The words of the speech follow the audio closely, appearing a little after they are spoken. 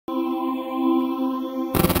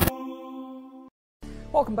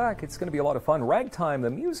Welcome back. It's going to be a lot of fun. Ragtime, the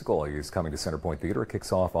musical, is coming to Centrepoint Theatre. It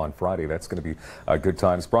kicks off on Friday. That's going to be a good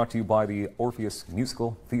time. It's brought to you by the Orpheus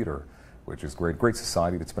Musical Theatre, which is great. Great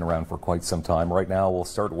society that's been around for quite some time. Right now, we'll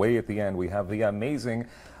start way at the end. We have the amazing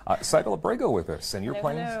Tzeitel Abrego with us, and you're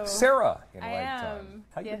playing Sarah in Ragtime.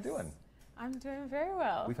 How you doing? I'm doing very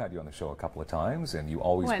well. We've had you on the show a couple of times, and you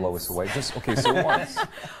always blow us away. Just okay, so once.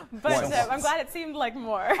 But I'm glad it seemed like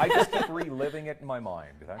more. I just keep reliving it in my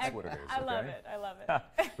mind. That's what it is. I love it. I love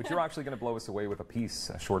it. But you're actually going to blow us away with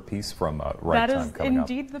a short piece from Ragtime coming up. That is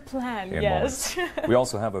indeed the plan. Yes. We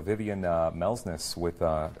also have a Vivian Melsness with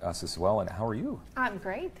us as well. And how are you? I'm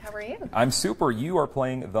great. How are you? I'm super. You are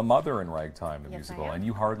playing the mother in Ragtime, the musical, and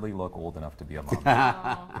you hardly look old enough to be a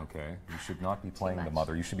mom. Okay, you should not be playing the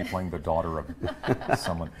mother. You should be playing the daughter of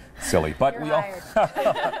someone silly. But You're we all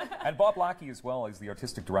and Bob Larkey as well is the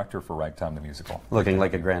artistic director for Ragtime the musical. Looking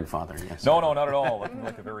like a grandfather, yes. No, not at all. Looking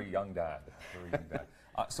like a very young dad.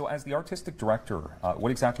 So as the artistic director, what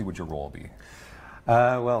exactly would your role be?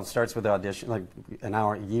 Well, it starts with the audition. Like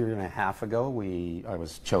a year and a half ago, I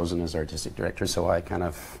was chosen as artistic director, so I kind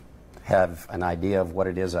of have an idea of what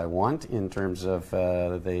it is I want in terms of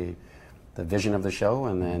the vision of the show,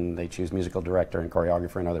 and then they choose musical director and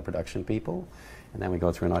choreographer and other production people, and then we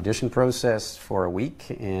go through an audition process for a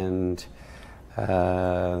week, and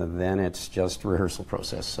then it's just rehearsal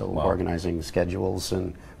process. So organizing schedules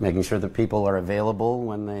and making sure that people are available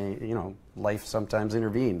when they, life sometimes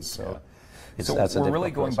intervenes. So that's we're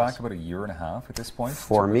really going back about a year and a half at this point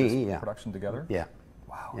for me. Yeah, production together. Yeah.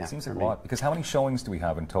 Wow, it seems like a lot. Because how many showings do we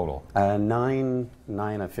have in total? Nine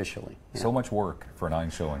officially. Yeah. So much work for 9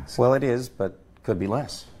 showings. Well, it is, but could be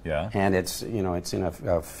less. Yeah. And it's it's in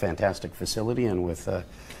a fantastic facility and with a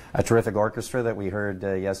terrific orchestra that we heard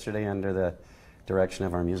yesterday under the direction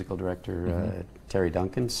of our musical director Terry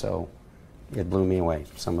Duncan. So it blew me away.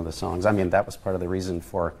 Some of the songs. I mean, that was part of the reason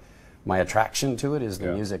for my attraction to it. Is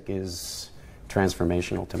the music is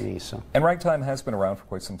transformational to me. So. And Ragtime has been around for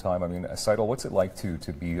quite some time. I mean, Tzeitel, what's it like to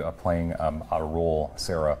be playing a role,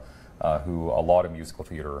 Sarah, who a lot of musical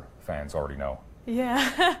theater fans already know?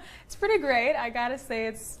 Yeah, it's pretty great. I gotta say,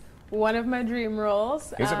 it's one of my dream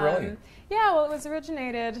roles. Is it really? Yeah, well, it was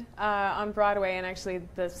originated on Broadway, and actually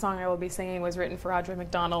the song I will be singing was written for Audra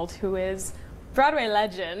McDonald, who is Broadway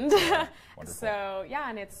legend. So, yeah,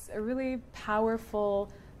 and it's a really powerful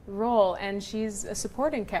role, and she's a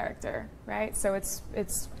supporting character, right? So it's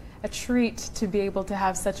a treat to be able to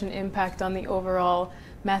have such an impact on the overall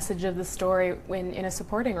message of the story in a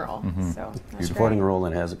supporting role. So a supporting role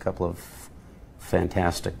that has a couple of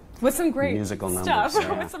fantastic with some great musical stuff,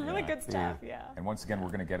 numbers. with some really good stuff. Yeah. And once again, we're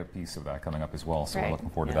going to get a piece of that coming up as well, so we're looking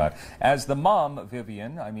forward to that. As the mom,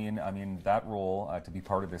 Vivian, I mean that role to be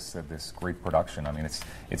part of this this great production. I mean,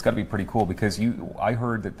 it's got to be pretty cool because I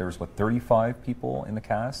heard that there's 35 people in the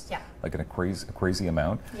cast, like in a crazy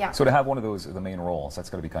amount. Yeah. So to have one of those the main roles, that's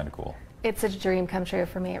got to be kind of cool. It's a dream come true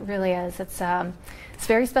for me. It really is. It's a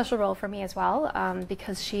very special role for me as well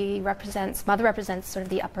because Mother represents sort of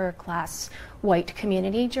the upper class white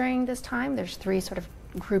community during this time. There's 3 sort of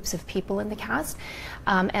groups of people in the cast,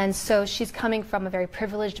 and so she's coming from a very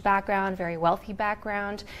privileged background, very wealthy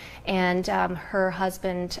background, and her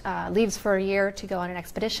husband leaves for a year to go on an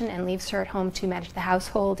expedition and leaves her at home to manage the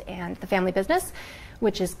household and the family business,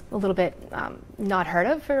 which is a little bit not heard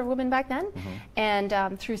of for a woman back then.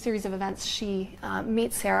 And through a series of events, she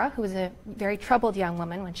meets Sarah, who is a very troubled young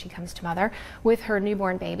woman when she comes to Mother, with her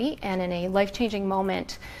newborn baby. And in a life-changing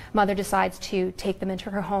moment, Mother decides to take them into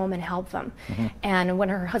her home and help them. And when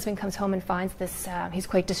her husband comes home and finds this, he's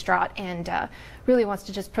quite distraught and really wants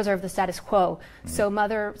to just preserve the status quo. So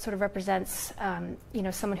Mother sort of represents,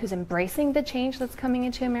 someone who's embracing the change that's coming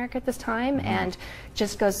into America at this time, and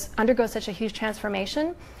just undergoes such a huge transformation.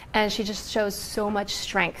 And she just shows so much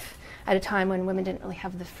strength at a time when women didn't really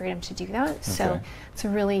have the freedom to do that. So it's a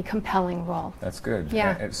really compelling role. That's good.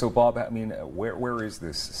 Yeah. So Bob, I mean, where is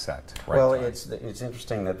this set? Well, it's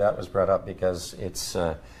interesting that was brought up because it's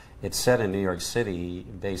set in New York City,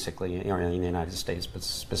 basically, in the United States, but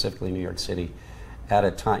specifically New York City, at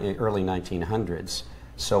a time early 1900s.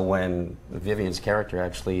 So when Vivian's character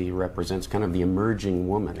actually represents kind of the emerging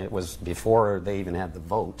woman, it was before they even had the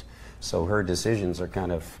vote. So her decisions are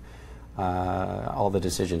kind of, all the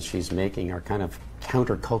decisions she's making are kind of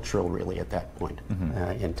countercultural really at that point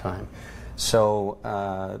in time. So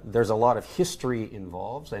there's a lot of history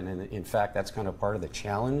involved, and in fact that's kind of part of the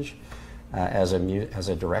challenge as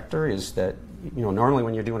a director is that, normally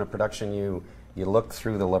when you're doing a production you look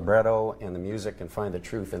through the libretto and the music and find the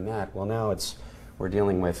truth in that. Well, now we're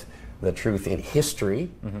dealing with the truth in history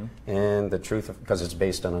and the truth because it's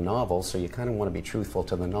based on a novel, so you kind of want to be truthful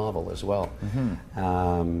to the novel as well.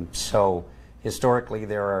 So historically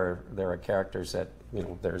there are characters that, you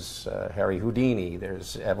know, there's Harry Houdini,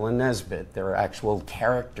 there's Evelyn Nesbit, there are actual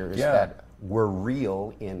characters that were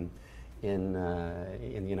real in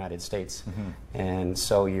the United States, and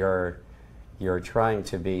so you're trying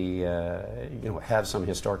to be, you know, have some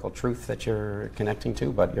historical truth that you're connecting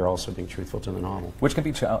to, but you're also being truthful to the novel. Which can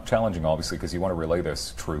be challenging, obviously, because you want to relay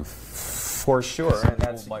this truth. For sure.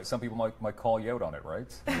 Some people might call you out on it,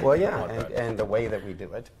 right? Well, yeah, and the way that we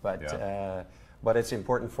do it. But it's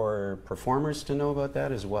important for performers to know about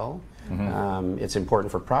that as well. It's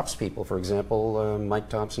important for props people. For example, Mike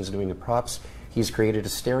Thompson's doing the props. He's created a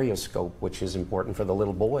stereoscope, which is important for the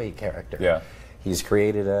little boy character. Yeah. He's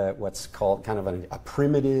created what's called kind of a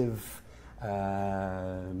primitive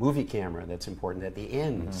movie camera that's important at the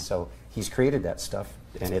end. So he's created that stuff,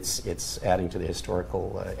 and it's adding to the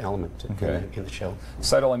historical element in the show.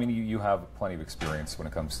 Tzeitel, I mean, you have plenty of experience when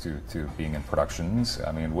it comes to being in productions.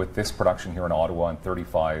 I mean, with this production here in Ottawa and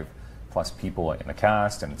 35 plus people in the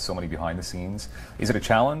cast and so many behind the scenes, is it a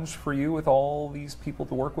challenge for you with all these people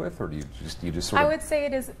to work with, or do you just sort of... I would say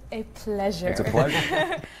it is a pleasure. It's a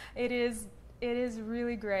pleasure. It is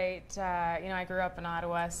really great. You know, I grew up in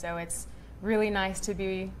Ottawa, so it's really nice to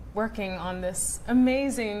be working on this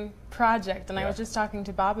amazing project. And I was just talking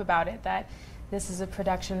to Bob about it, that this is a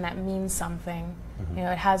production that means something. You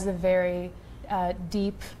know, it has a very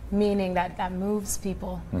deep meaning that moves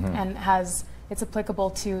people and it's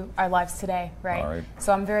applicable to our lives today, right? All right.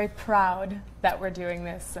 So I'm very proud that we're doing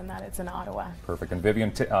this and that it's in Ottawa. Perfect. And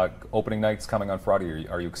Vivian, opening night's coming on Friday.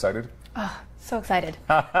 Are you excited? Oh, so excited.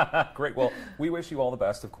 Great. Well, we wish you all the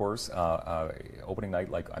best, of course. Opening night,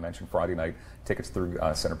 like I mentioned, Friday night, tickets through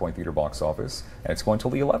Centrepoint Theatre box office, and it's going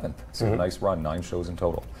till the 11th. So a nice run, 9 shows in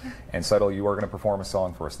total. And Tzeitel, you are going to perform a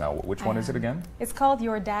song for us now. Which one is it again? It's called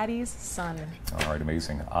Your Daddy's Son. All right,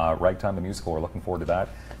 amazing. Ragtime the musical, we're looking forward to that.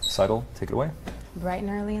 Tzeitel, take it away. Bright and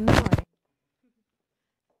early in the morning.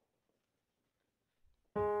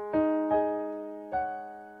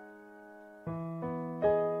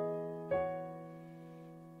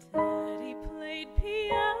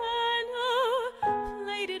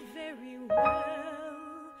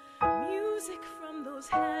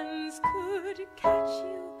 Hands could catch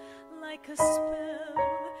you like a spell.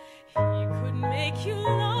 He could make you